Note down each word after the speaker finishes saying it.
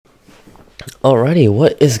Alrighty,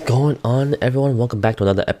 what is going on, everyone? Welcome back to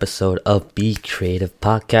another episode of Be Creative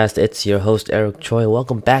Podcast. It's your host, Eric Choi.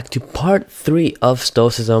 Welcome back to part 3 of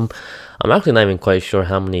Stoicism. I'm actually not even quite sure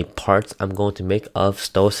how many parts I'm going to make of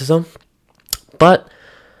Stoicism, but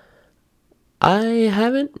I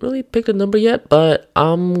haven't really picked a number yet, but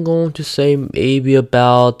I'm going to say maybe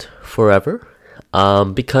about forever.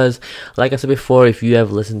 Because, like I said before, if you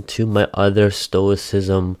have listened to my other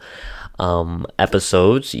Stoicism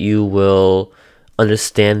episodes, you will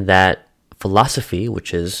understand that philosophy,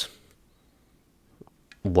 which is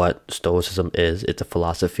what Stoicism is, it's a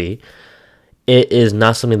philosophy. It is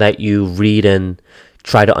not something that you read and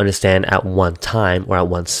try to understand at one time or at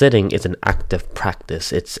one sitting. It's an active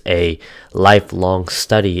practice. It's a lifelong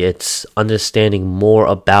study. It's understanding more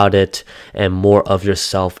about it and more of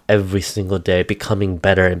yourself every single day, becoming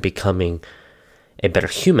better and becoming a better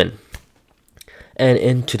human. And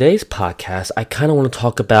in today's podcast, I kind of want to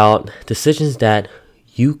talk about decisions that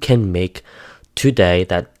you can make today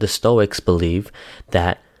that the Stoics believe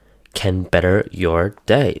that can better your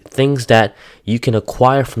day. Things that you can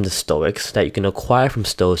acquire from the Stoics, that you can acquire from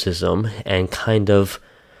Stoicism and kind of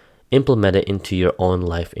implement it into your own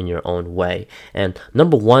life in your own way. And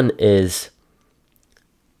number one is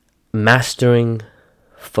mastering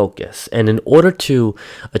focus. And in order to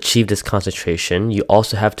achieve this concentration, you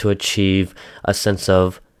also have to achieve a sense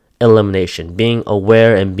of elimination, being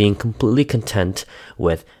aware and being completely content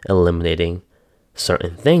with eliminating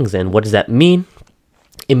certain things. And what does that mean?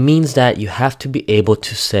 It means that you have to be able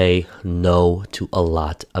to say no to a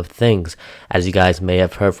lot of things. As you guys may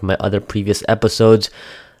have heard from my other previous episodes,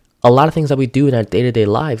 a lot of things that we do in our day-to-day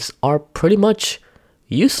lives are pretty much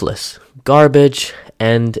useless, garbage,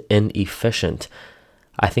 and inefficient.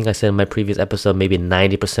 I think I said in my previous episode, maybe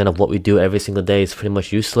 90% of what we do every single day is pretty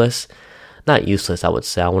much useless. Not useless, I would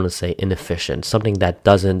say. I want to say inefficient. Something that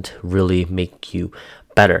doesn't really make you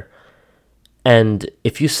better. And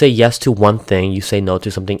if you say yes to one thing, you say no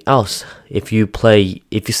to something else. If you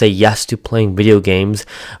say yes to playing video games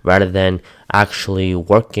rather than actually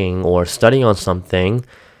working or studying on something,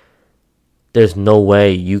 there's no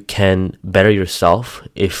way you can better yourself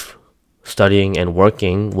if studying and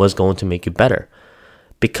working was going to make you better.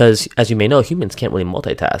 Because, as you may know, humans can't really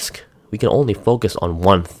multitask. We can only focus on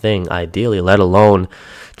one thing, ideally, let alone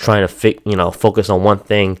trying to focus on one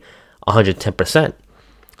thing 110%.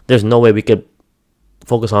 There's no way we could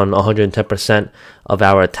focus on 110% of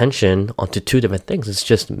our attention onto two different things. It's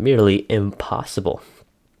just merely impossible.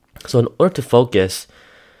 So in order to focus,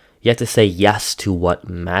 you have to say yes to what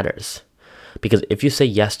matters. Because if you say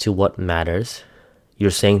yes to what matters, you're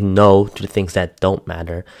saying no to the things that don't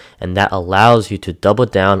matter, and that allows you to double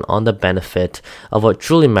down on the benefit of what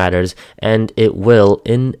truly matters, and it will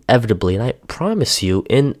inevitably, and I promise you,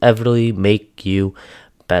 inevitably make you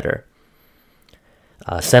better.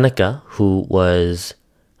 Seneca, who was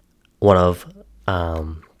one of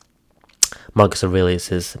Marcus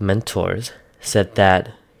Aurelius' mentors, said that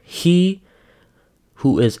he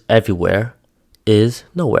who is everywhere is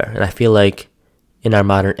nowhere. And I feel like in our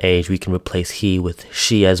modern age, we can replace he with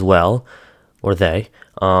she as well, or they.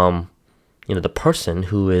 The person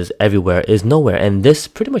who is everywhere is nowhere. And this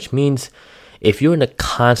pretty much means if you're in a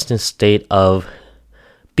constant state of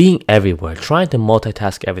being everywhere, trying to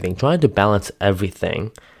multitask everything, trying to balance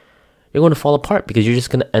everything, you're going to fall apart because you're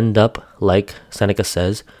just going to end up, like Seneca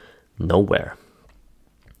says, nowhere.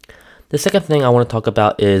 The second thing I want to talk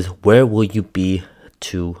about is where will you be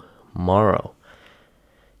tomorrow?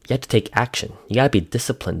 You have to take action. You got to be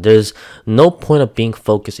disciplined. There's no point of being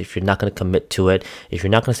focused if you're not going to commit to it, if you're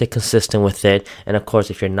not going to stay consistent with it, and of course,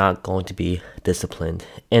 if you're not going to be disciplined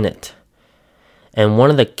in it. And one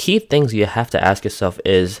of the key things you have to ask yourself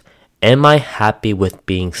is, am I happy with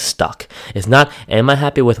being stuck? It's not, am I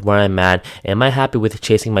happy with where I'm at? Am I happy with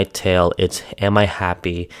chasing my tail? It's, am I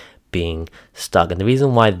happy being stuck? And the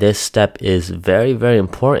reason why this step is very, very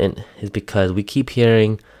important is because we keep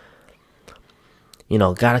hearing,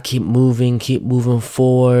 gotta keep moving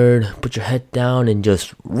forward, put your head down and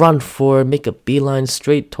just run forward, make a beeline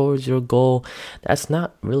straight towards your goal. That's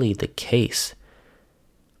not really the case.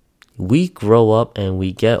 We grow up and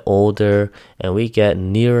we get older and we get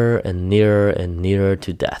nearer and nearer and nearer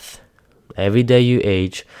to death. Every day you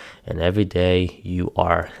age and every day you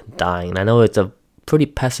are dying. And I know it's a pretty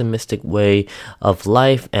pessimistic way of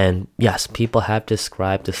life. And yes, people have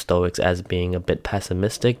described the Stoics as being a bit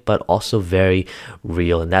pessimistic, but also very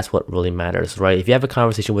real. And that's what really matters, right? If you have a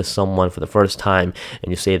conversation with someone for the first time and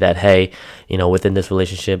you say that, hey, within this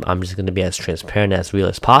relationship, I'm just going to be as transparent, as real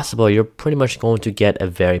as possible, you're pretty much going to get a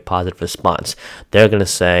very positive response. They're going to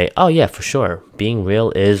say, oh yeah, for sure, being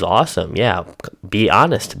real is awesome. Yeah, be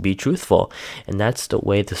honest, be truthful. And that's the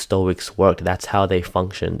way the Stoics worked. That's how they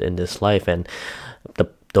functioned in this life. And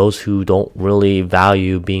those who don't really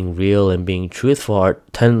value being real and being truthful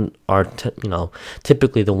are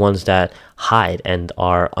typically the ones that hide and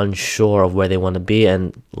are unsure of where they want to be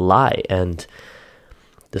and lie. And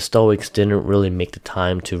the Stoics didn't really make the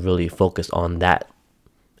time to really focus on that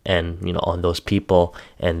and on those people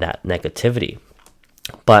and that negativity.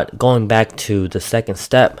 But going back to the second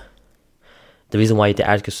step, the reason why you have to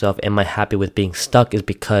ask yourself, am I happy with being stuck, is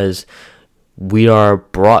because we are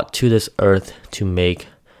brought to this earth to make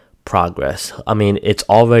progress. I mean, it's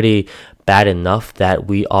already bad enough that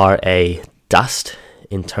we are a dust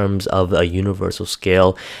in terms of a universal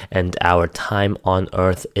scale, and our time on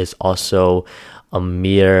earth is also a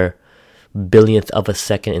mere billionth of a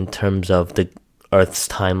second in terms of the Earth's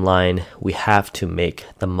timeline. We have to make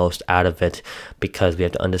the most out of it because we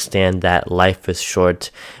have to understand that life is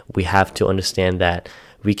short. We have to understand that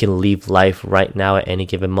we can leave life right now at any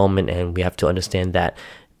given moment, and we have to understand that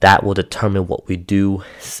that will determine what we do,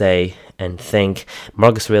 say, and think.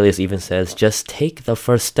 Marcus Aurelius even says, just take the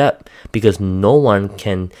first step, because no one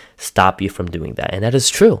can stop you from doing that. And that is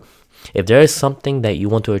true. If there is something that you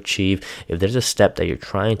want to achieve, if there's a step that you're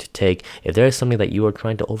trying to take, if there is something that you are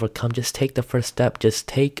trying to overcome, just take the first step. Just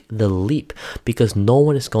take the leap, because no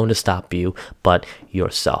one is going to stop you but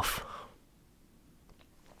yourself.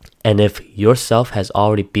 And if yourself has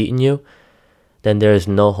already beaten you, then there is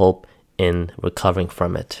no hope in recovering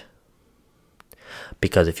from it.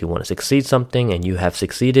 Because if you want to succeed something and you have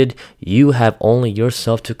succeeded, you have only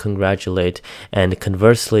yourself to congratulate. And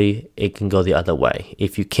conversely, it can go the other way.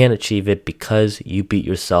 If you can't achieve it because you beat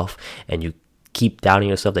yourself and you keep doubting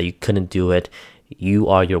yourself that you couldn't do it, you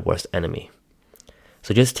are your worst enemy.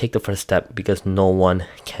 So just take the first step, because no one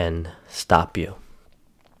can stop you.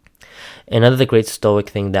 Another great Stoic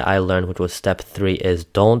thing that I learned, which was step 3, is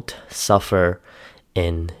don't suffer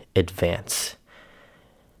in advance.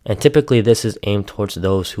 And typically this is aimed towards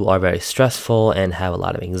those who are very stressful and have a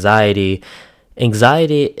lot of anxiety.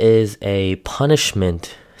 Anxiety is a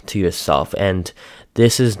punishment to yourself. And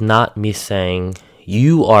this is not me saying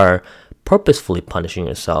you are purposefully punishing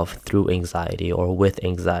yourself through anxiety or with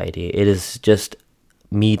anxiety. It is just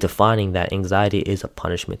me defining that anxiety is a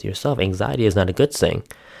punishment to yourself. Anxiety is not a good thing.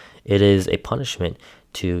 It is a punishment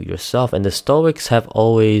to yourself. And the Stoics have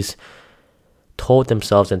always told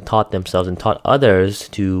themselves and taught others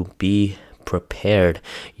to be prepared.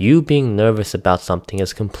 You being nervous about something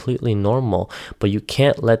is completely normal, but you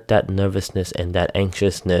can't let that nervousness and that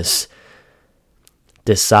anxiousness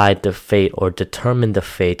decide the fate or determine the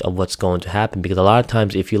fate of what's going to happen. Because a lot of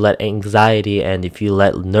times, if you let anxiety and if you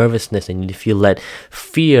let nervousness and if you let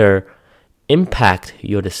fear impact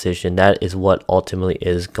your decision, that is what ultimately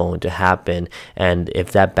is going to happen. And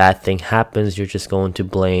if that bad thing happens, you're just going to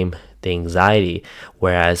blame the anxiety,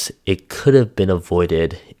 whereas it could have been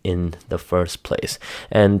avoided in the first place.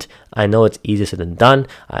 And I know it's easier said than done,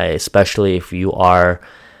 especially if you are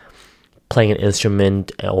playing an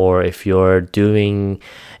instrument or if you're doing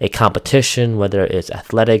a competition, whether it's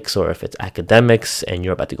athletics or if it's academics and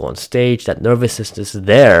you're about to go on stage. That nervousness is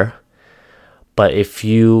there. But if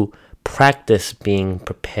you practice being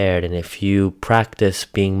prepared, and if you practice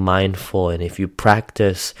being mindful, and if you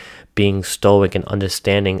practice being stoic and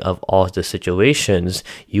understanding of all the situations,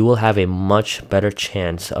 you will have a much better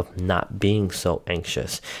chance of not being so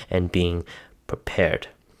anxious and being prepared.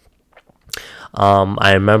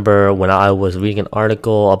 I remember when I was reading an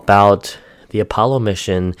article about the Apollo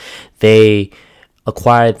mission, they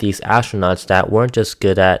acquired these astronauts that weren't just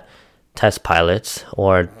good at test pilots,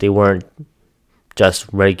 or they weren't just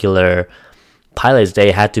regular pilots.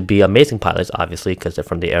 They had to be amazing pilots, obviously, because they're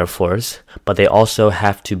from the Air Force, but they also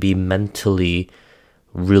have to be mentally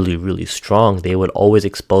really, really strong. They would always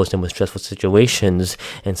expose them with stressful situations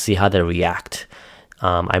and see how they react.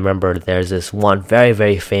 I remember there's this one very,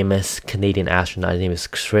 very famous Canadian astronaut. His name is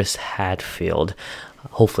Chris Hadfield.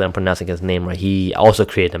 Hopefully I'm pronouncing his name right. He also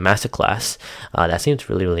created a masterclass. That seems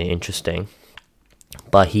really, really interesting.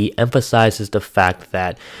 But he emphasizes the fact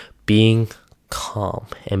that being calm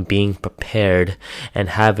and being prepared and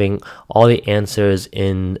having all the answers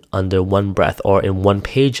in under one breath, or in one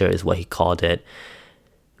pager is what he called it,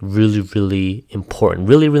 really, really important.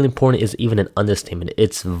 Really, really important is even an understatement.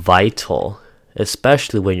 It's vital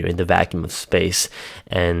especially when you're in the vacuum of space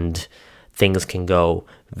and things can go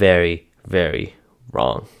very, very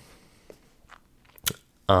wrong.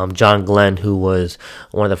 John Glenn, who was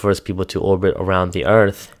one of the first people to orbit around the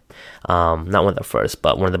Earth, not one of the first,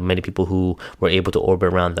 but one of the many people who were able to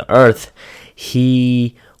orbit around the Earth,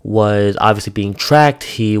 he was obviously being tracked.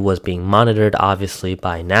 He was being monitored, obviously,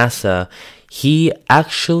 by NASA. He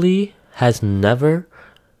actually has never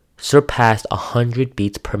surpassed 100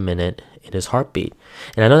 beats per minute in his heartbeat.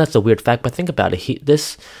 And I know that's a weird fact, but think about it.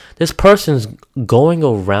 This person's going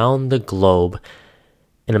around the globe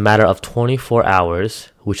in a matter of 24 hours,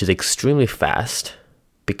 which is extremely fast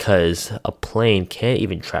because a plane can't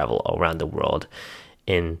even travel around the world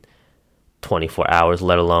in 24 hours,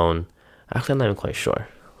 let alone... Actually, I'm not even quite sure.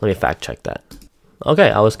 Let me fact check that.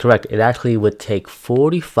 Okay, I was correct. It actually would take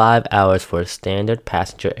 45 hours for a standard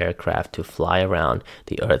passenger aircraft to fly around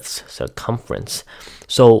the Earth's circumference.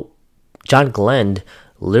 So John Glenn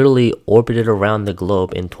literally orbited around the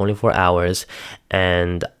globe in 24 hours,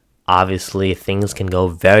 and obviously things can go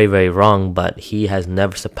very, very wrong, but he has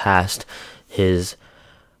never surpassed his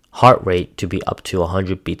heart rate to be up to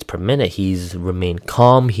 100 beats per minute. He's remained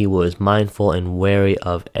calm. He was mindful and wary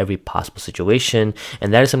of every possible situation.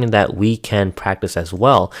 And that is something that we can practice as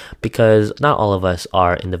well, because not all of us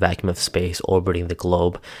are in the vacuum of space orbiting the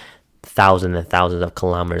globe thousands and thousands of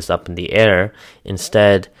kilometers up in the air.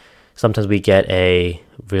 Instead, sometimes we get a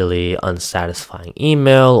really unsatisfying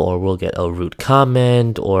email, or we'll get a rude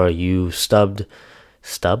comment, or you stubbed?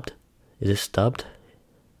 Is it stubbed?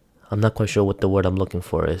 I'm not quite sure what the word I'm looking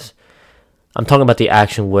for is. I'm talking about the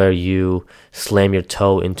action where you slam your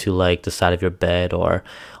toe into like the side of your bed or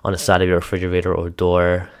on the side of your refrigerator or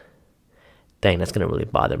door. Dang, that's going to really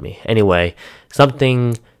bother me. Anyway,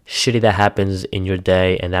 something shitty that happens in your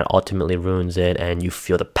day and that ultimately ruins it, and you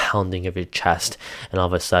feel the pounding of your chest, and all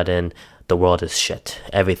of a sudden the world is shit.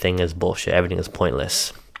 Everything is bullshit. Everything is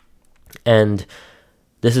pointless. And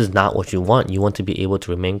this is not what you want. You want to be able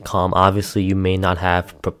to remain calm. Obviously, you may not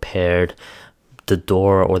have prepared the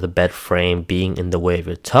door or the bed frame being in the way of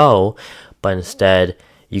your toe, but instead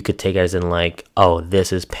you could take it as in like, oh,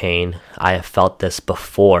 this is pain. I have felt this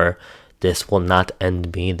before. This will not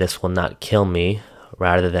end me. This will not kill me.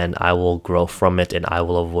 Rather than I will grow from it and I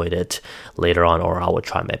will avoid it later on, or I will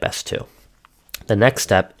try my best to. The next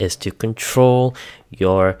step is to control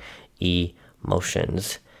your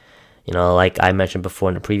emotions. You know, like I mentioned before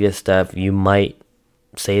in the previous step, you might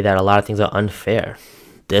say that a lot of things are unfair.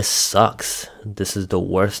 This sucks. This is the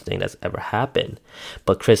worst thing that's ever happened.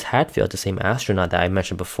 But Chris Hadfield, the same astronaut that I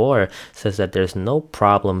mentioned before, says that there's no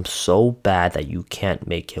problem so bad that you can't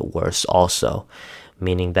make it worse also.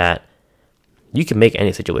 Meaning that you can make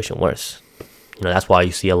any situation worse. You know, that's why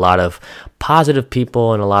you see a lot of positive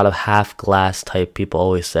people and a lot of half-glass type people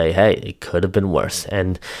always say, hey, it could have been worse.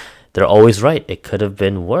 And they're always right. It could have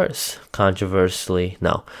been worse. Conversely,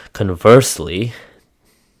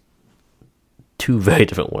 two very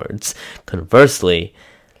different words. Conversely,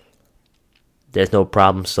 there's no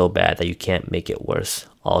problem so bad that you can't make it worse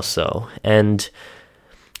also. And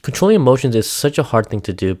controlling emotions is such a hard thing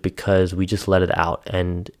to do because we just let it out.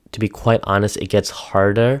 And to be quite honest, it gets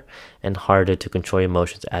harder and harder to control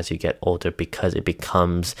emotions as you get older because it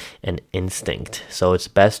becomes an instinct. So it's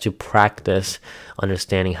best to practice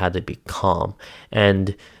understanding how to be calm.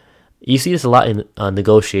 And you see this a lot in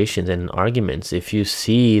negotiations and arguments. If you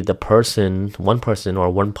see one person or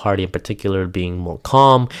one party in particular being more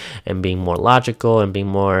calm and being more logical and being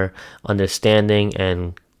more understanding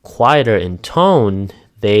and quieter in tone,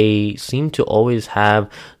 they seem to always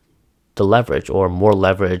have the leverage or more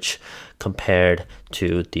leverage compared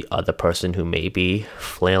to the other person who may be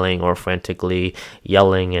flailing or frantically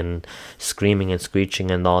yelling and screaming and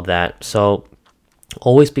screeching and all that. So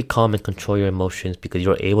always be calm and control your emotions because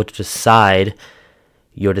you're able to decide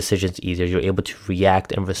your decisions easier. You're able to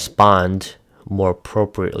react and respond more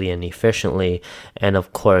appropriately and efficiently. And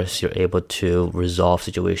of course, you're able to resolve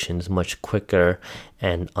situations much quicker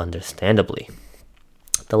and understandably.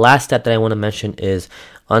 The last step that I want to mention is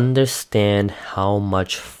understand how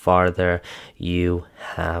much farther you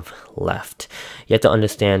have left. You have to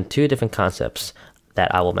understand two different concepts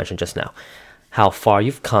that I will mention just now. How far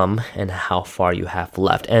you've come and how far you have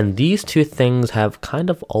left. And these two things have kind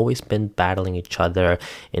of always been battling each other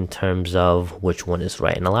in terms of which one is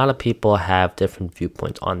right. And a lot of people have different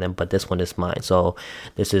viewpoints on them, but this one is mine. So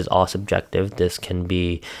this is all subjective. This can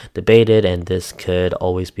be debated and this could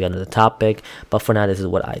always be another topic. But for now, this is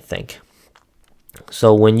what I think.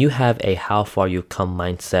 So when you have a how far you've come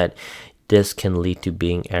mindset, this can lead to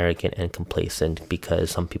being arrogant and complacent, because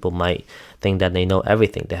some people might think that they know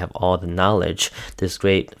everything. They have all the knowledge. This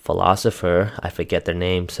great philosopher, I forget their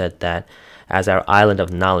name, said that as our island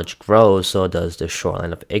of knowledge grows, so does the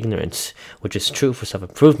shoreline of ignorance, which is true for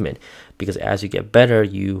self-improvement, because as you get better,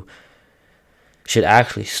 you should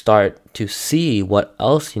actually start to see what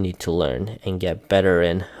else you need to learn and get better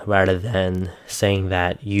in, rather than saying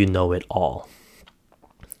that you know it all,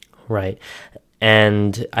 right?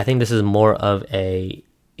 And I think this is more of a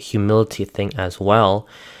humility thing as well,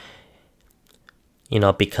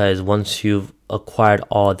 because once you've acquired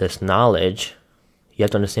all this knowledge, you have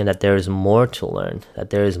to understand that there is more to learn, that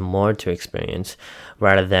there is more to experience,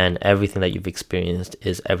 rather than everything that you've experienced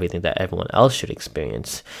is everything that everyone else should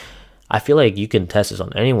experience. I feel like you can test this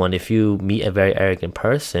on anyone. If you meet a very arrogant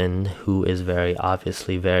person who is very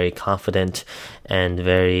obviously very confident and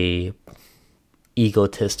very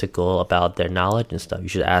egotistical about their knowledge and stuff, you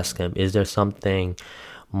should ask them, is there something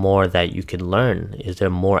more that you can learn? Is there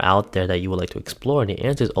more out there that you would like to explore? And the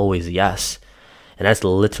answer is always yes. And that's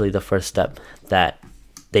literally the first step that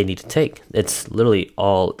they need to take. It's literally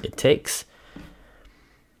all it takes.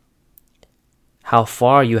 How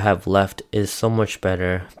far you have left is so much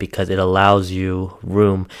better, because it allows you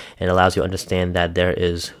room and allows you to understand that there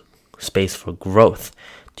is space for growth,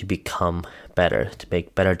 to become better, to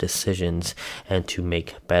make better decisions, and to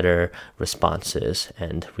make better responses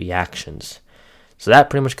and reactions. So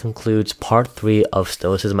that pretty much concludes part 3 of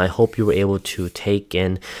Stoicism. I hope you were able to take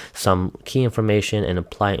in some key information and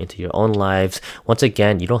apply it into your own lives. Once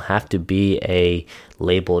again, you don't have to be a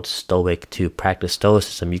labeled Stoic to practice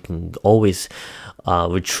Stoicism. You can always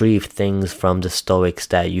retrieve things from the Stoics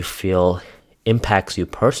that you feel impacts you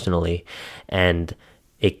personally, and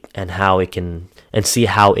see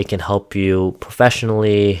how it can help you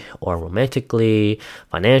professionally or romantically,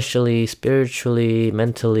 financially, spiritually,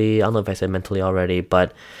 mentally. I don't know if I said mentally already,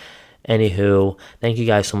 but anywho, thank you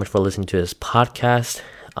guys so much for listening to this podcast.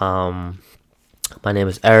 My name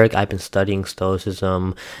is Eric. I've been studying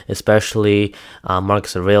Stoicism, especially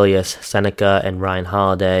Marcus Aurelius, Seneca, and Ryan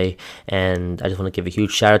Holiday, and I just want to give a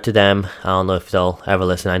huge shout out to them. I don't know if they'll ever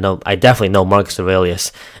listen. I definitely know Marcus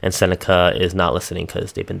Aurelius and Seneca is not listening,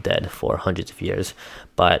 because they've been dead for hundreds of years.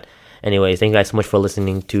 But anyways, thank you guys so much for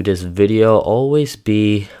listening to this video. Always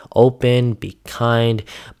be open, be kind,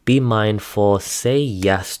 be mindful, say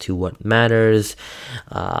yes to what matters,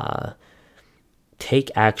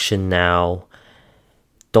 take action now.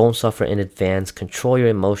 Don't suffer in advance. Control your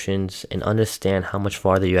emotions and understand how much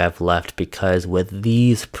farther you have left, because with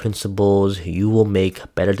these principles, you will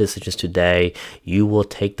make better decisions today. You will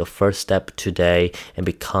take the first step today and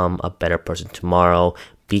become a better person tomorrow.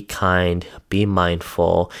 Be kind, be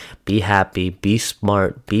mindful, be happy, be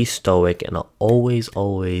smart, be stoic, and always,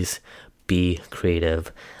 always be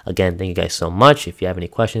creative. Again, thank you guys so much. If you have any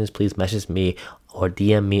questions, please message me or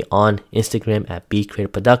DM me on Instagram at Be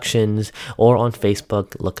Creative Productions, or on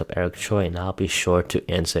Facebook, look up Eric Choi, and I'll be sure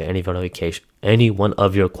to answer any one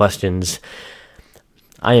of your questions.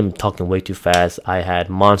 I am talking way too fast. I had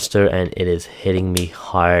Monster and it is hitting me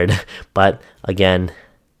hard. But again,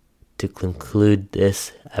 to conclude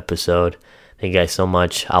this episode, thank you guys so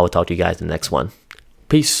much. I will talk to you guys in the next one.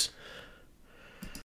 Peace.